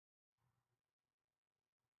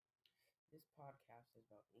podcast is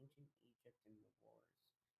about ancient Egypt and the wars.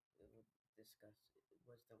 We will discuss was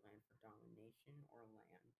the land for domination or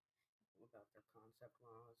land, about their concept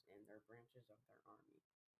laws and their branches of their army.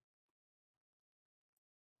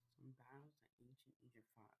 Some battles that ancient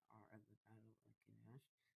Egypt fought are the Battle of Kadesh,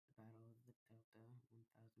 the Battle of the Delta,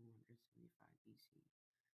 1175 BC,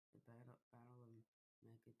 the Battle of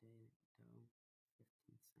Megiddo,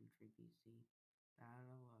 15th century BC,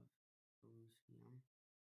 Battle of Pelusium,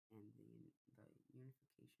 and the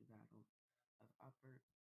unification battle of Upper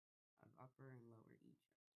and Lower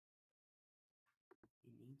Egypt.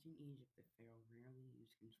 In ancient Egypt, the pharaoh rarely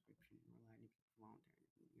used conscription and relied on people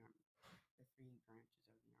voluntarily in the army. The three branches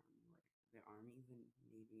of the army were the army, the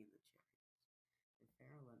navy, and the chariots. The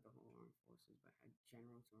pharaoh led the whole armed forces, but had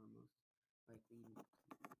generals who were most likely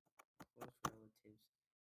close relatives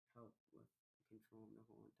help with controlling the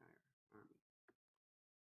whole entire army.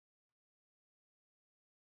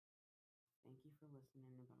 Thank you for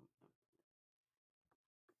listening about